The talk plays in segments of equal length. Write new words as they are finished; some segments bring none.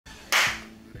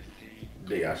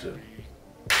Yeah, I should.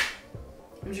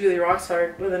 Julie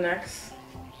Rockshard with an X.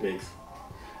 Thanks.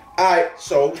 Alright,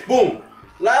 so boom.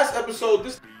 Last episode,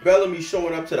 this Bellamy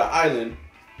showing up to the island.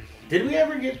 Did we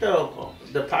ever get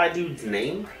the pie dude's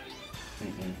name?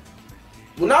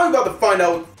 Well, now we're about to find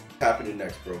out what's happening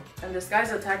next, bro. And this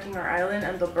guy's attacking our island,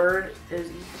 and the bird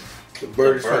is. The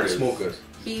bird is trying to smoke us.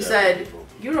 He said,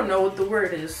 "You don't know what the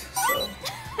word is." So.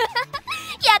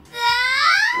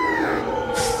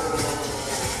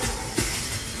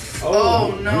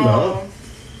 Oh no.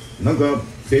 なんか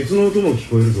別の音も聞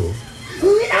こえるぞ。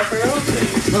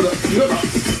なんだ、岩だ。こ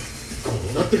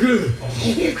うなってくる。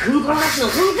空港ガスの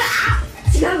噴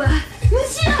火。違うわ。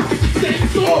虫よ。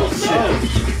Oh shit.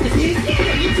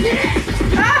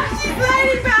 Ah, she's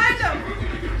hiding behind him.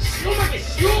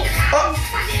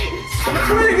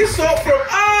 Where did he get salt from?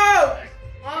 Oh!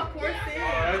 Oh, poor thing. Oh,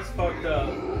 that's fucked up.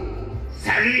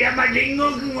 猿山連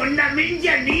合軍をなめんじ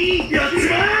ゃねえよ。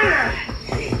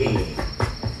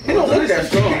 He don't look that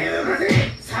strong.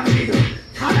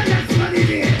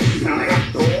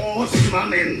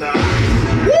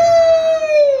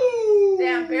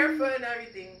 Damn, barefoot and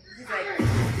everything.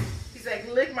 He's like,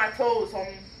 lick my toes,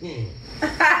 homie.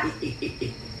 How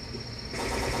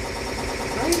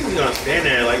you just gonna stand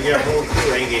there like your whole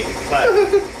crew ain't getting clapped?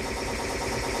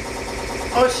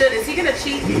 Oh shit, is he gonna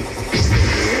cheat?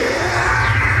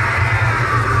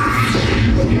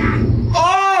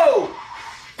 Oh!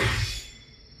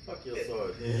 Fuck your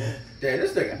sword. Damn,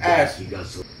 this nigga ass.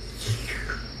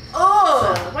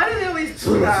 Oh, why do they always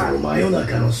do that?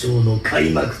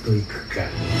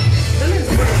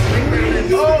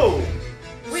 Oh!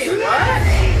 Wait, what?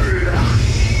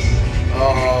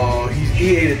 Oh,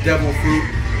 he ate a devil fruit.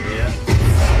 Yeah.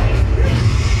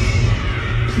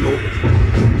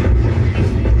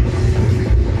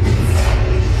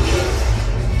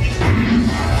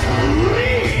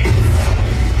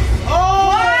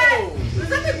 Oh! Was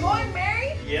that the Going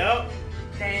Mary? Yep.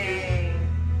 Dang.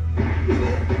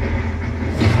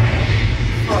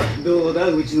 どうだ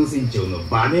うちの船長の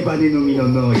バネバネの実の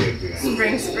能力が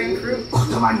Spring fruit.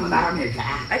 言葉にもならねえか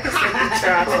I can sing the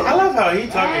trash. I love how he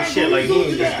talking shit like he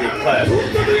ain't just get clapped.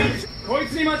 こい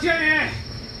つに間違いね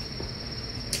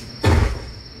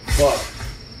Fuck.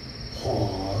 え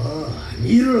ほう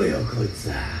見ろよこいつ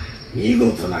は見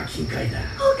事な金塊だ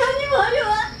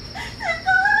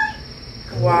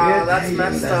Wow, that's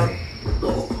messed up.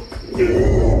 Oh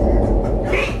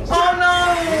no!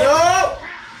 No!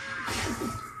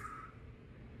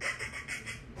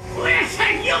 親さ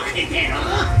んよけてろ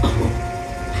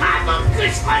ハモック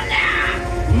スパンだ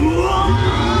うわ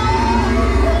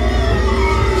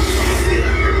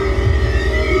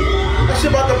That shit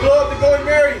about to blow up the Going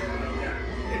Mary.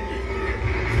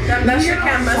 That shit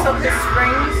can't mess up the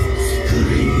springs.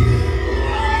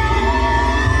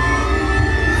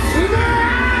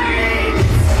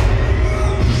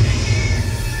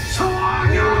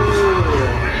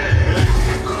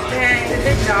 Dang, did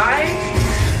they die?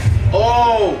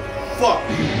 Oh, fuck.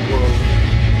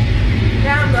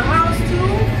 Damn, the house too?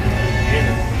 And,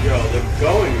 yo, the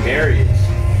Going Mary is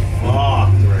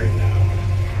fucked right now.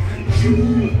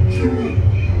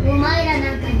 お前ら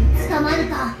なんかに捕まる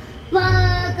かバ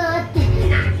ーカって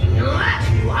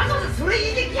わざわざそれ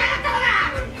言いできやがったの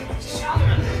か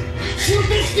終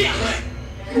点してやる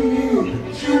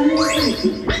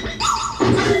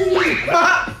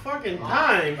Fucking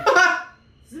time.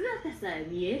 姿さえ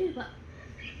見えれば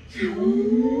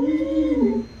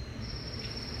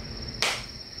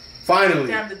Finally.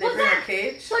 Damn, did they bring a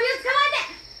cage? 鳥を捕まえ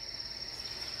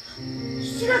てひ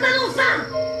し形のおっさん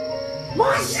も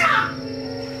しろ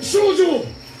少女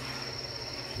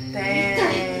Dang.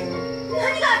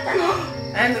 何があったの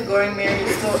And the Going Mary is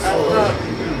still up.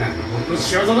 本当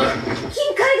仕業だ金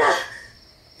塊が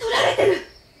取られてる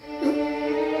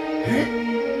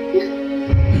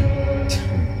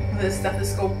The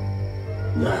stethoscope.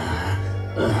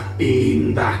 いい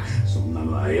んだそんな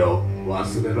のはよ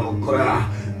忘れろこれは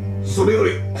それよ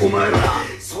りお前ら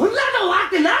そんなのはっ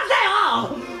てなんだ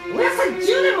よおやさん10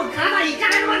年も体行か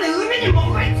れるまで海に潜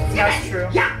り続け That's て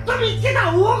true. やっと見つけた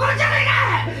黄金じゃねえ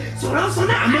かそれをそん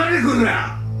な黙れこ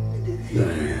らい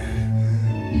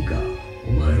いかお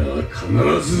前らは必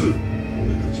ず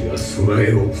俺たちが空へ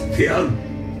送ってやる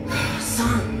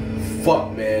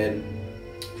Fuck, man.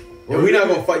 Yo, we not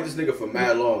gonna fight this nigga for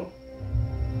mad long.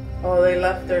 Oh, they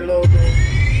left their logo.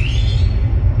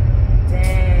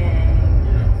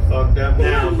 Dang. Fucked up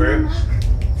now, bro.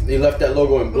 They left that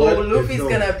logo in blood. Oh, Luffy's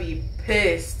gonna be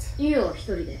pissed. いいよ一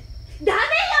人でダメよ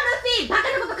ルフィバカ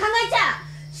なこと考えちゃ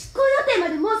執行予定ま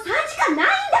でもう3時間ないん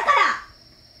だか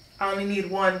ら I only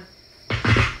need one.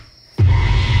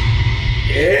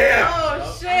 Yeah.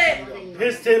 Oh shit!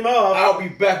 pissed him off. I'll be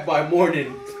back by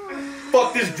morning.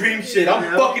 Fuck this dream shit. I'm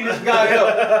fucking this guy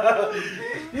up.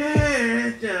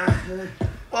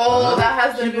 Oh, that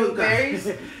has the new berries.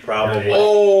 Probably.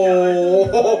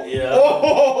 Oh. Yeah.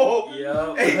 Oh.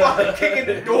 Yep. Hey, he about to kick in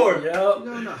the door. Yep.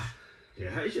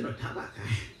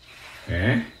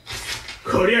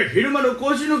 こりゃ昼間の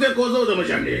腰抜け小僧ども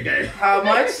じゃねえかい。 How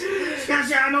much? しか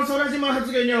し空島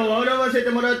発言には笑わせて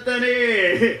もらった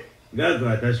ね。額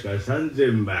は確か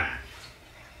3000万。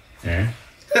え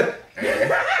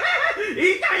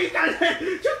いかんいかん、ち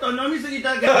ょっと飲みすぎ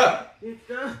たか。1、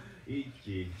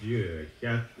10、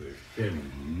100、1000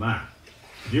万、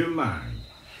10万、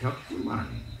100万、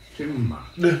1000万。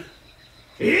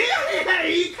いや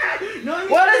いかん。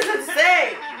 What does it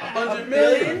say? 100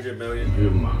 million? 100 million.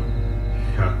 10万、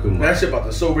100万。 That shit about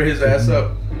to sober his ass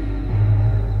up.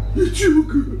 1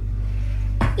億。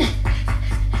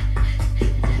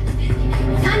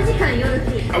3時間夜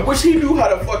フリー I wish he knew how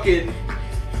to fucking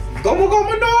Gomu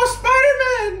Gomu no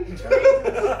Spider-Man.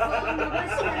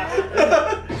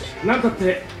 なんたっ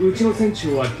てうちの船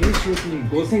長は懸賞金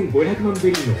5500万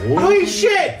ベリーの Oh, ain't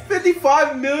shit.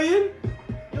 55 million?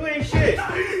 You ain't shit.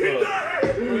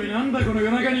 おいなんだこの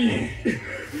夜中に Man,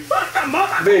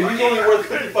 he's only worth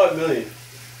 55 million.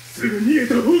 すぐ逃げ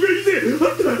た方がいいぜ。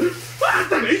あん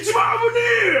たが一番危ね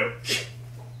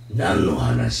え。何の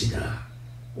話だ。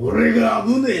俺が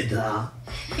危ねえだ。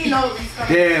 He knows he's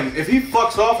coming. Damn, if he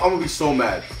fucks off, I'm gonna be so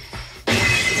mad.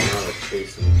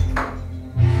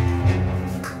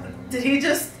 Did he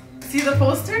just see the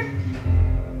poster?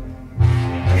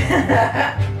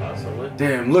 Possibly.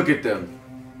 Damn, look at them.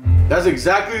 That's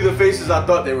exactly the faces I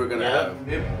thought they were gonna have.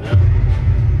 Yep.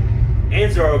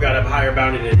 And Zoro got a higher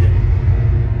bounty than him.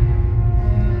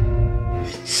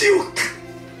 1億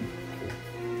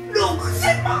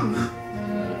6000万。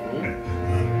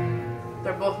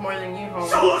 They're both more than you, homie.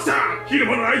 そうさ、昼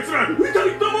間のあいつら2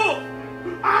人とも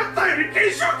あんたより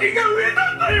懸賞金が上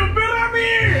なんだよ、ベラミ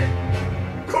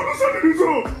ー。殺されるぞ。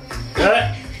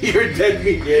 You're dead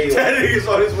meat. Yeah, you that are. nigga's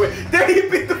on his way. Then he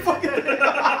beat the fucking.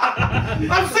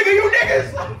 I'm sick of you niggas.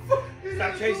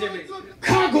 Stop chasing me.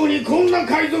 過去にこんな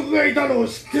海賊がいたのを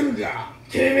知ってるか。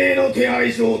てめえの手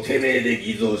配書をてめえで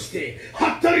偽造して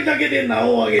はったりだけで名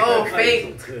を上げた Oh, 海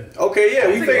fake. 賊。 Okay, yeah,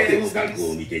 we そ faked の it. 額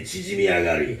を見て縮み上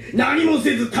がり何も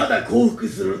せずただ降伏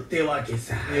するってわけ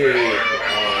さ。 Yeah.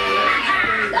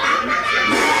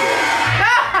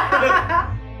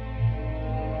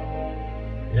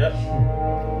 Yep.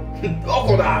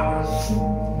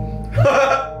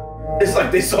 It's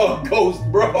like they saw a ghost,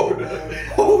 bro.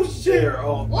 Oh shit. They're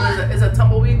all. Is a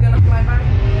tumbleweed gonna fly by?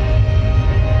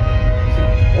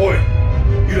 Oi,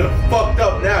 you done fucked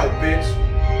up now, bitch.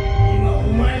 今お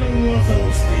前の噂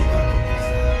をしていた時さ。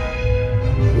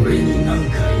俺に何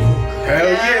か言おうか。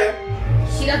 Hell yeah.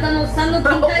 白型のおっさんの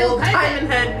金体を Old 返 diamond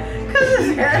head. Cause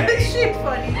his hair is shit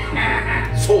funny.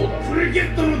 Sold. クリケ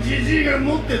ットのジジイが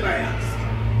持ってたやつ。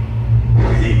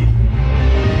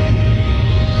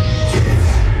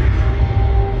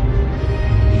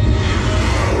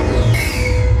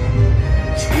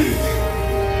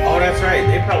 Oh, that's right.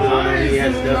 They probably don't know he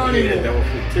has double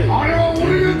feet too. あれは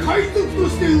俺が海賊と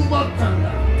して奪ったん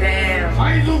だ。 Damn.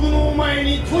 海賊のお前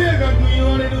にとやかく言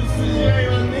われる筋合い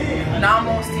はねえ。 Now I'm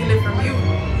gonna steal it from you.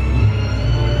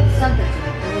 さんたち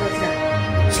の友達だ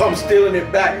So I'm stealing it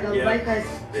俺 back. が奪い返す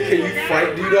Can you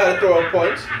fight? Do you know how to throw a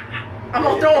punch? I'm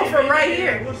gonna throw it from right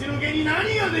here. お城家に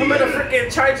何ができ I'm る gonna freaking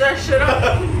charge that shit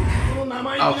up.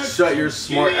 I'll shut your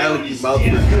smart alecky mouth.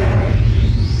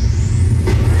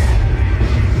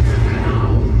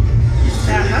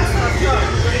 Damn, that's fucked up.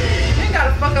 You ain't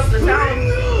gotta fuck up the town.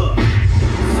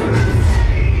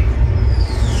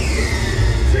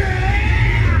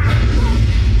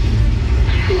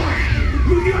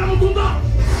 麦わらも飛んだ。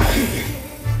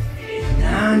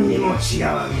何にも違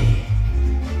わね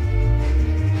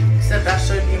Except I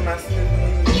showed you my sneak.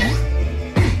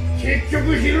 え。結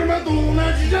局昼間と同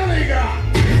じじゃねえか。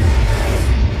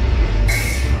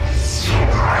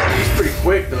 He's pretty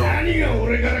quick though. 何が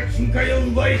俺から金塊を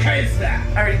奪い返すだ。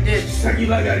 I already did. 先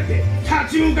ばかりで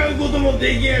立ち向かうことも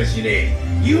できやしねえ。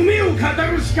夢を語る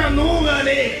しか能が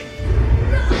ねえ。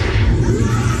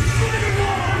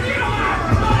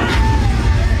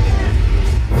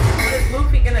 What is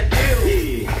Luffy gonna do?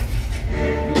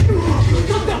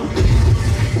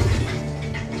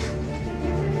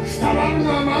 たまるの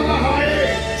はまだ早い。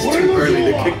俺のショ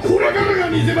ーはこれからが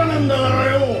見せ場なんだから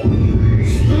よ。ス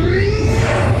リン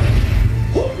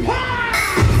ホッパー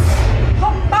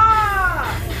Hoppa!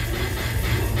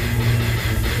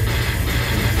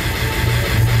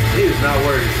 He is not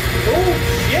worried. Oh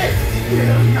shit.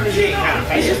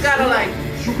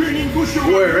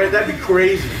 Word, right? That'd be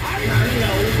crazy.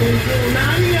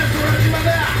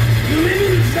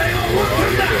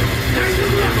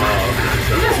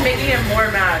 You're just making him more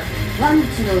mad. ワン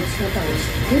チの打ち方を知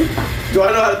ってるか Do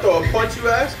I know how to throw a punch, you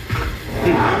ask?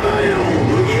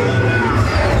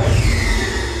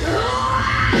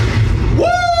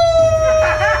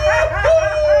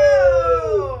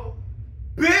 Woo!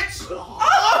 Bitch!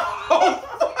 Oh,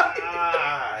 fuck!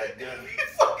 He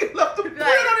fucking left the blood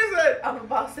on his head! I'm a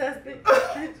boss ass bitch.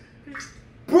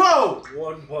 Bro!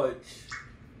 One punch.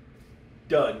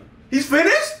 Done. He's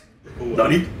finished?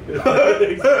 Nutty.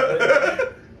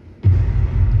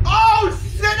 Oh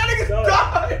shit, that nigga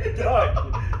died!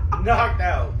 Done. Knocked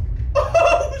out.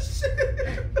 Oh shit!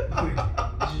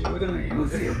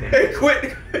 Hey,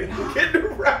 quit! Get the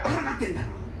rap!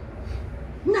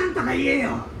 なんとか言えよ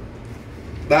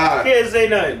Nah, Can't say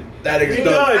nothing. that nigga's He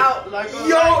done. done. Out like a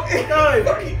Yo, light. it's Done.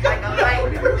 fucking Like a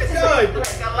light. Done.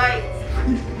 Like a light.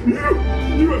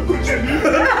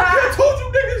 I told you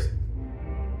niggas!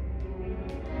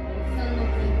 おっさんの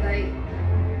金塊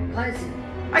返せ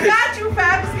I got you,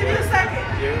 Fab. Just give me a second.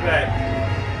 Give it back.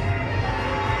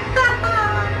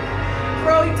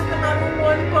 Bro, he took him out with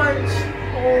one punch.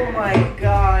 Oh my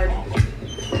god.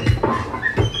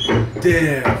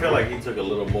 Damn. I feel like he took a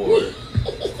little more.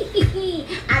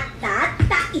 あったあっ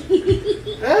た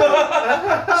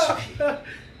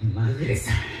まぐれ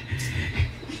さ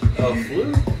A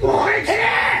fluke? おいて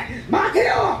め待て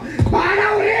よま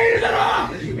だ俺いるだ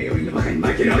ろ夢を見るばかり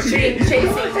負け直し Chasing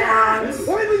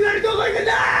moms. 俺も何どこ行くん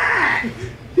だ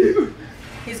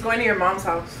He's going to your mom's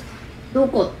house. ど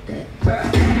こって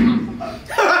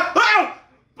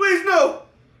Please no!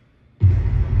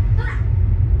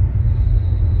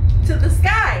 To the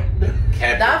sky.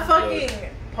 Captain That Blood. fucking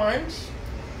punch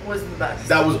was the best.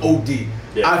 That was OD.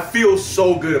 Yeah. I feel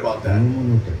so good about that.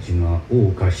 者たちが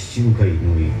王家七部会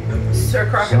の一角 Sir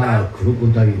さあ Crocodile. クロコ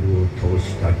ダイルを倒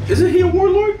した Isn't he a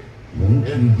warlord? モン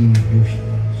キー・ディ・ルフィ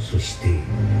そして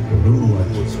ドローア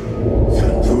チサ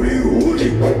トリ王子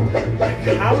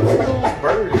How do those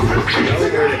birds know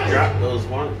where to drop those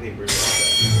wallpapers?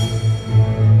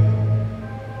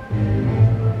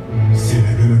 背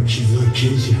中の傷は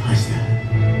禁止なはずだ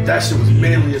That shit was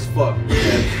manly as fuck.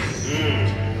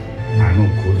 あの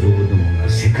小僧どもが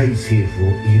世界政府を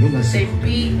揺るがす They こと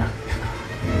に beat なっ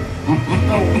a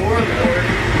warlord.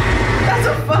 That's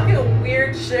a fucking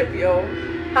weird ship, yo.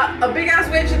 A big ass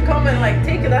wave should come and like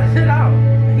take that shit out.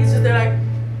 He's just there like,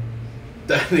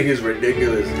 That nigga's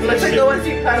ridiculous. let's like go and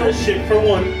see That's pedal. shit for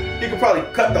one. He could probably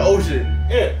cut the ocean.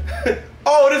 Yeah.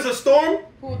 Oh, there's a storm?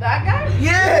 Who, that guy?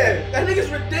 Yeah! That nigga's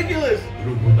ridiculous. ク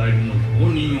ロコダイルの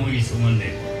本人を急が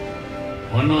ね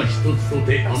花一つと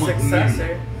て A 甘く見る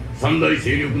successor. 三大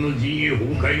勢力の陣営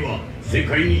崩壊は世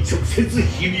界に直接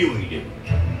ひびを入れる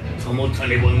保た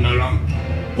ねばならん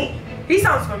He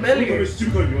sounds familiar.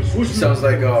 Sounds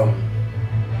like, 果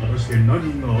たして何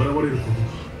人が現れること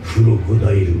かクロコ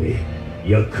ダイルめ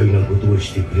厄介なことを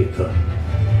してくれた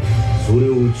それ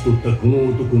を討ち取ったこの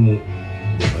男ももはや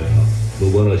野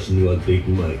放しにはでき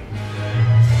まい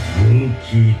モン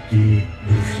キー・ディ・ル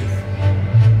フィ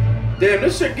damn,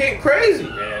 this shit getting crazy.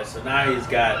 Yeah, so now he's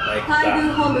got like 海軍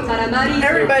the 本部からマリーン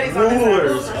Everybody's on his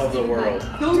rulers side. of the world.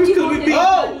 ドン・キホーテ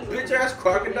Oh! Bitch ass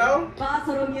crocodile? バー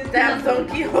ソロミュー Damn Don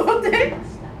Quixote.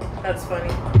 That's funny.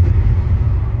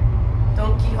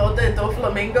 Don Quixote do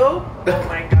Flamingo. Oh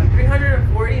my god.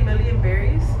 340 million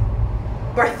berries.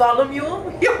 Bartholomew?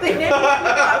 Yo, they named him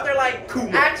after like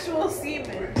actual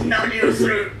seamen. 何をす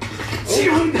る違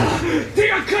うんだ手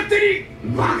が勝手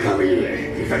にバカめ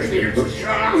ふざけている時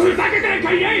はふざけてなん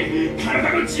かいない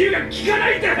体の自由が利か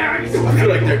ないんだ I feel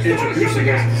like they're introducing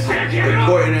us to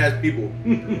important ass people.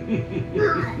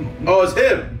 Oh, it's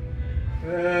him.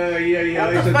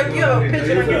 What the fuck? You have a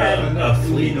pigeon on your head. A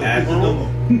fleet admiral.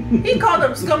 He called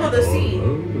them scum of the sea.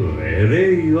 え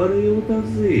れい言われようだ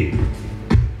ぜ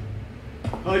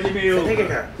始めよう I think I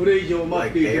got これ以上待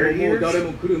っていてももう誰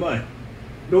も来るまい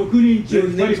6人中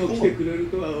2人も来てくれる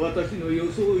とは私の予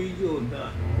想以上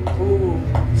だ Ooh.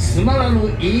 つまら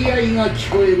ぬ言い合いが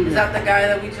聞こえる Is that the guy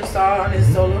that we just saw on his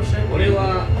solo ship? これ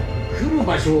は来る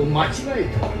場所を間違え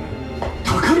た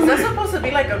Is that supposed to be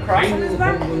like a cross 海 on 軍 his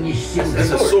back? 本部に必死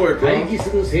That's a sword, 対 bro. 峙す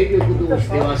る勢力同士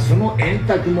ではその円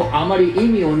卓もあまり意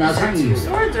味をな Is さ that んよ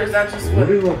two swords or is that just こ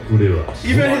れ what? はこれは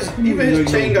Even his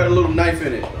chain got a little knife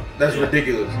in it. That's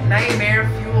ridiculous. Nightmare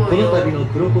この fuel, 度 yo. の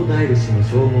クロコダイル氏の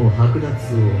称号剥奪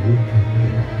を受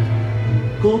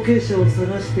け後継者を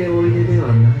探しておいででは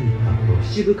ないかと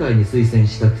七部会に推薦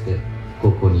したくて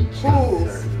ここに来たんで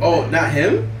す Oh, not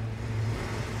him?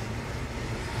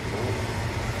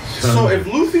 So if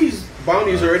Luffy's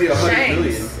bounty is already 100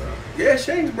 million, Shanks. Yeah,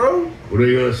 Shanks, bro. こ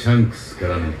れがシャンクスか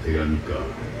らの手紙か。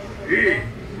ええ、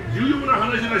重要な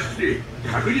話らしくて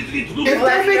確実に届く。 If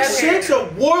that makes Shanks a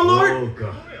warlord? そう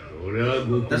か。俺は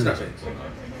悟空。 That's not Shanks.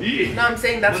 いい。 No, I'm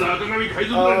saying that's. まだ赤髪海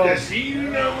賊団じゃ親友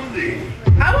なもんで。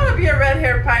 I want to be a red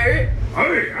hair pirate. は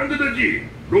い、あんたたち、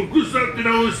ロックスターって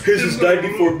名を知ってる His is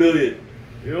 94 billion.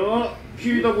 いや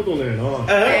聞いたことねえな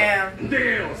Damn.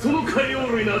 でよ、その海洋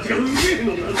類の味がうめえ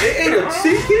のなんだ。 It ain't a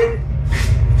chicken?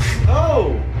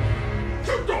 Oh.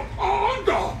 ちょっと、あん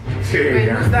た Wait,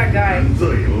 who's that guy? なん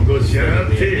ぞよこしやがっ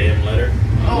て。 Damn letter.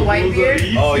 Oh, Whitebeard?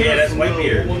 Oh, yeah, that's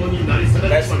Whitebeard.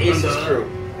 That's Ace's crew.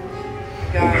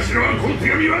 お God. 頭はこの手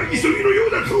紙は急ぎのよう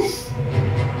だと。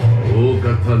大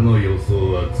方の予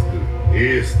想はつく。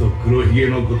エースと黒ひげ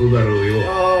のことだろうよ。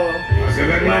 Oh. 赤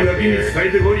髪のガキに伝え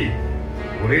てこい。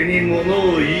俺に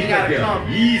物を言いかけゃ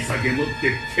いい酒持って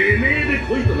てめえで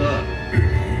来いとな。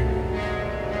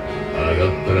上が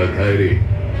ったら帰れ。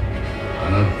あ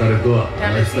なたれとは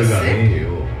話したがねえよ。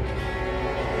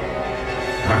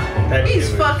 That He's dude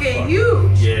is fucking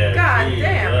huge. Yeah. God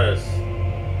damn. Jesus.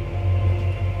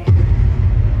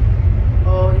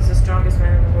 Oh, he's the strongest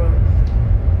man in the world.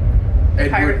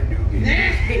 Edward Pirate.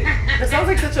 Nugent. That sounds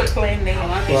like such a plain name.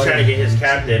 He's trying to get his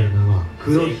captain.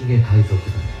 黒ひげ海賊団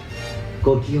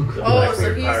ご記憶くだ Oh, さ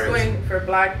い so he's going for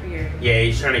Blackbeard. Yeah,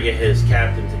 he's trying to get his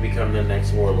captain to become the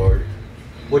next warlord.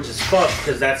 Which is fucked,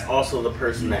 because that's also the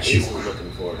person that Ace was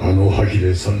looking for. あの覇気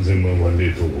で3000万はね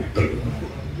えと思ったが、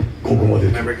ここまで。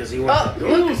 Remember, because he went. Oh, ど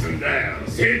look. うすんだよ、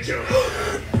船長。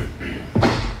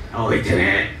おいて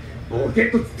ね、ボケ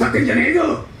っと突っ立ってんじゃねえ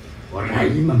ぞ。俺は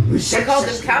今むしゃ They くしゃ called him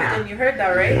してんだ。 captain. You heard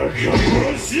that, right?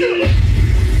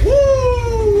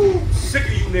 Woo! Sick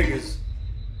of you niggas.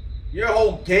 Your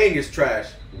whole gang is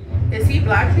trash. Is he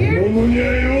Blackbeard? 桃には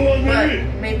用は But ね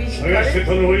え。 maybe he 探 cut して it.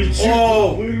 たのは一応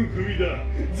超える組だ。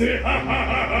ぜははは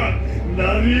は、成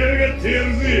り上がってやる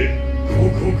ぜ。こ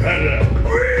こから。う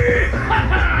えはは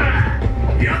は、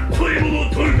やっと獲物を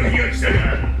取る時が来たが。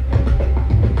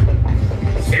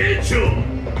船長、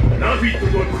ラフィット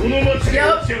とはこの町で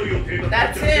落ちちゃう予定だっ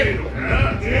たんじゃねえのか。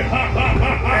ぜははは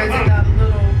Or is it は。 that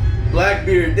little?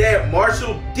 Blackbeard, damn,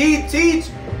 Marshall D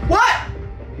teach? What?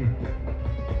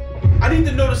 I need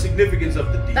to know the significance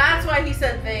of the D. That's why he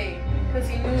said they. Because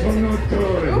he knew その it's 通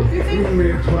Oh, you り think? 運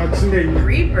命とは常に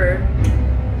Reaper?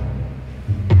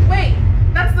 Wait,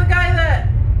 that's the guy that.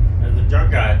 As the drunk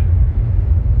guy.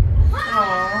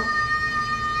 Aww.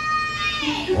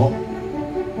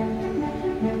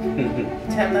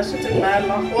 Damn, that shit took mad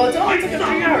long. Well, it only took him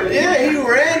 3 hours. Yeah, he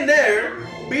ran there,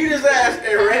 beat his ass,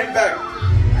 and ran back.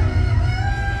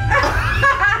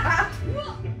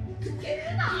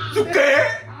 You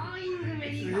care?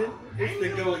 This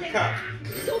nigga was cop.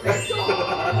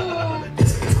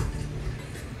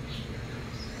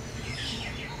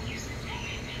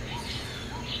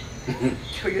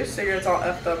 Yo, your cigarette's all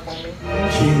effed up on me.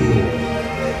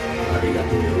 ありが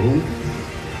とうよ。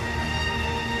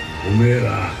おめえ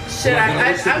ら。 Shit, I would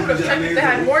have checked if they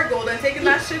had more gold and taken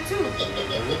that shit too.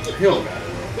 He don't got it.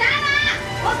 じゃあ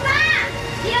なおっさん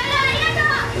いろいろありが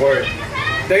とう Word.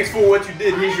 Thanks for what you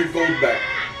did. Here's your gold back.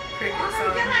 Cricket お sound.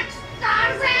 腹が来た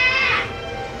ぜ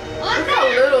おっ Look さ how ん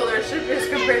little their ship is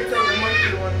compared to the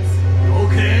monkey ones. 余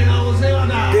計なお世話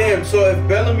だ。 Damn, so if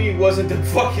Bellamy wasn't the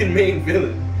fucking main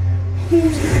villain, who's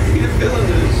the villain of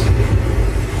this shit?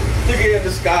 Look at the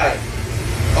sky.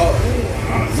 Oh,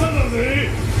 朝だぜ。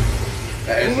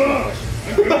 that is I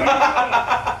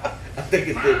think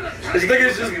it did. This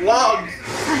nigga's just logs.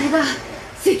 あれが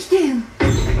石天な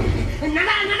んだ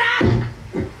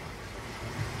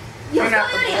予想より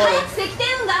早く石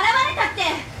天雲が現れたって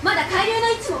まだ海流の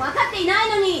位置も分かっていない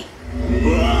のに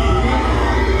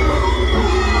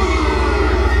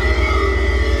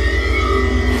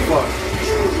Fuck.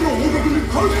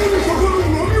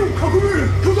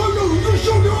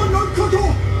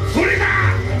 それだ。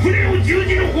船を十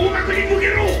字の方角に向け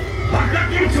ろ。爆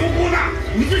発の兆候だ。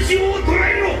渦潮を捉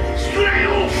えろ。引くなよ。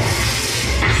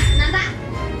なんだ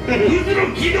渦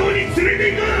の軌道に連れて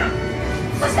いく。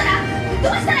そしたらど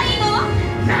うしたらいいの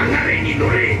流れに乗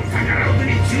れ。逆らわず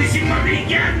に中心まで行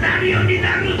きゃなるように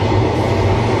なる。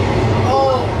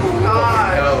 Oh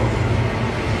god. Hell.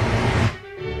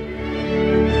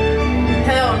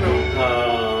 Hell no.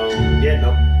 Yeah, no.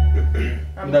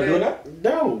 I'm You not doing good. that?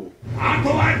 No. あと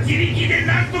は自力で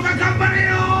なんとか頑張れ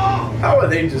よ。 How are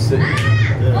they just sitting? 追っ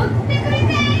てくれて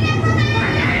ありがとう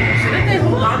Shouldn't they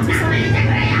hold on to something?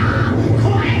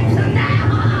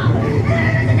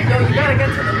 Yo, you gotta get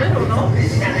to the middle, no?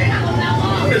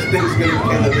 This thing's gonna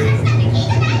kill him.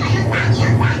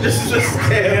 This is a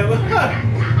scam. Yo,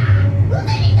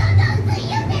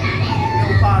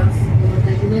 pause.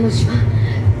 夢の島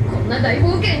こんな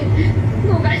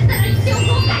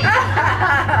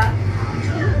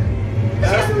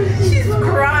She's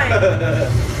crying.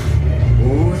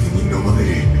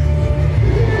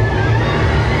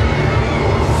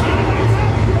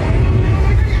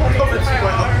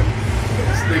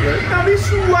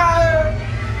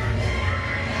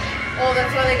 Oh,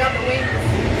 that's why they got the wings.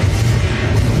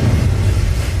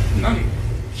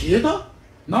 消えた？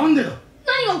なんでだ？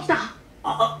何が起きた？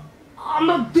あん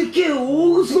なでっけえ大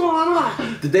楠の穴。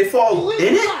 Did they fall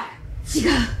in it? 違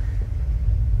う。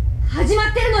始ま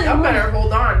ってるのよ。 Y'all もう better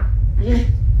hold on.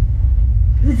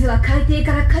 渦は海底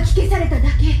からかき消されただけ。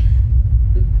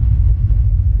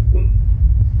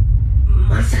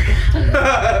まさか。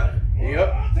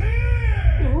Yep.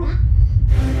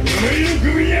 俺の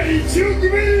首には1億ベ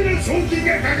リーの賞金が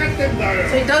かかってんだよ。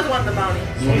 So he does want the bounty.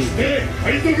 そして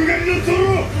海賊狩りのゾロ、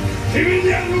君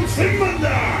には6000万だ。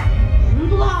本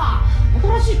当だ。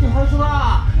新しい手配書だ。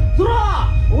ゾロ、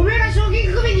おめえが賞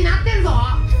金首になってるぞ。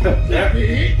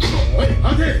おい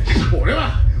待て、俺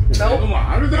は俺のも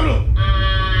あるだろ。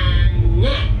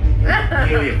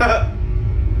いよいよ。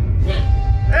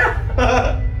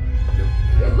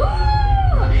お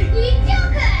お、1億。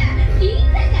いい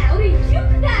んだか、俺1億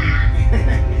だ。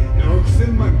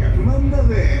6000万が不満だぜ。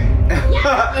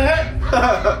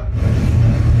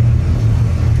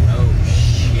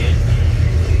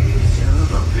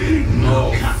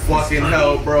Oh, fucking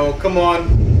hell, bro. Come on.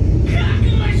 Damn,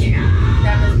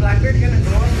 is Blackbeard gonna go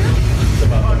up there? It's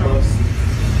about the most.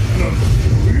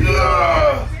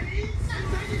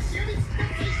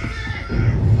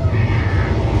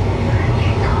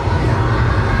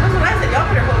 That's what I said. Y'all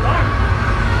better hold on.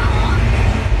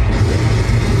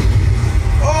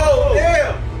 Oh,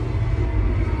 damn.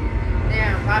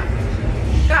 Damn,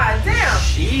 God damn.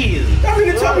 Jeez. I mean,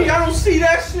 to tell me I don't see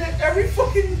that shit every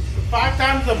fucking 5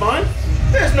 times a month?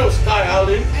 There's no Sky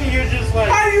Island. And you're just like.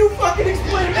 How do you fucking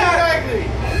explain that? Exactly.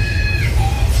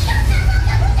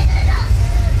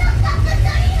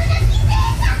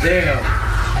 Damn.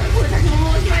 俺たちも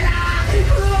もう暇だ。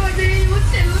このまま全員落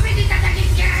ちて海に叩き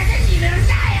つけられて死ぬん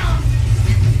だよ。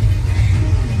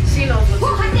 She knows も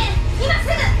う what 発展、今す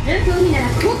ぐ。海なら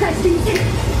後悔してみせる。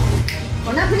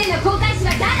この船の航海士は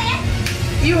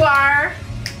誰？ you are.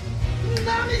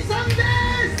 ナミさんです。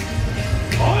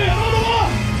おい、山田。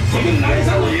そのナミ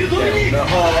さんの言う通りに。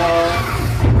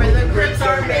 Where the grips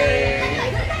are made.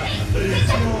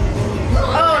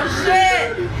 Oh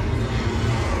shit!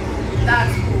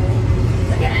 That's cool.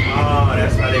 Oh,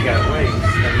 that's why they got wings.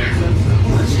 That makes sense.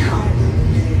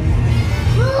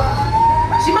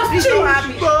 She must be so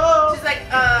happy. She's like,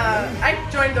 I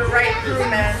joined the right crew,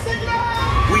 man.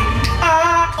 We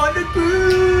are on the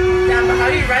groove. Damn, but how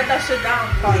do you write that shit down?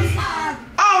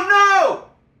 Oh no!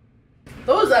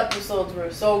 Those episodes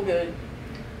were so good.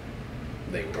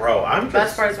 Like, bro, I'm just.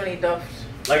 Best part is when he duffed.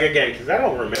 Like, again, because I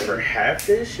don't remember half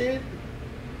this shit.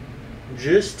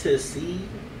 Just to see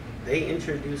they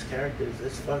introduce characters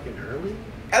this fucking early.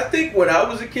 I think when I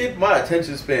was a kid, my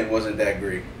attention span wasn't that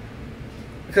great.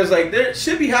 Because, like, there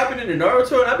should be happening in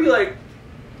Naruto, and I'd be like,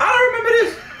 I don't remember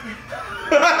this.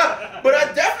 But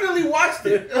I definitely watched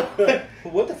it.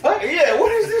 What the fuck? Yeah,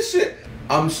 what is this shit?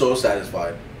 I'm so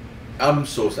satisfied. I'm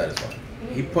so satisfied.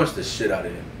 He punched the shit out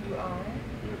of him.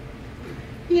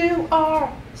 You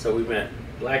are. So we met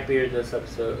Blackbeard this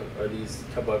episode, or these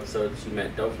couple episodes. You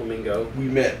met Doflamingo. We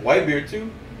met Whitebeard,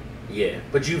 too. Yeah,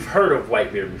 but you've heard of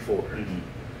Whitebeard before.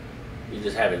 You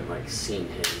just haven't, like, seen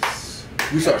his...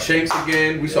 We saw Shanks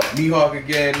again. We saw Mihawk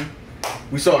again.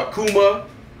 We saw Akuma,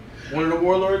 one of the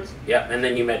warlords. Yeah, and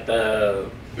then you met the,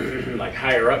 like,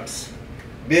 higher-ups.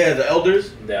 Yeah, the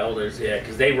elders. The elders, yeah,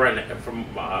 because they run, from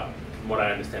what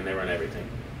I understand, they run everything.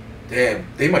 Damn,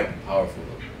 they might be powerful,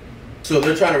 though. So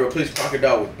they're trying to replace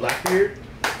Crocodile with Blackbeard?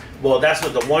 Well, that's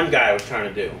what the one guy was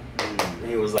trying to do.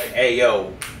 He was like, hey,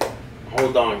 yo,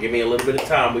 hold on, give me a little bit of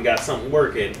time. We got something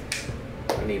working.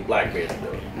 I need Blackbeard to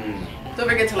do it. Don't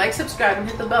forget to like, subscribe, and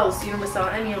hit the bell so you don't miss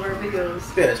out any of our videos.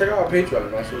 Yeah, check out our Patreon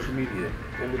and our social media.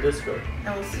 In the Discord.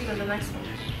 And we'll see you in the next one.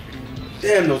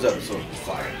 Damn, those episodes were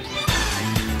fire.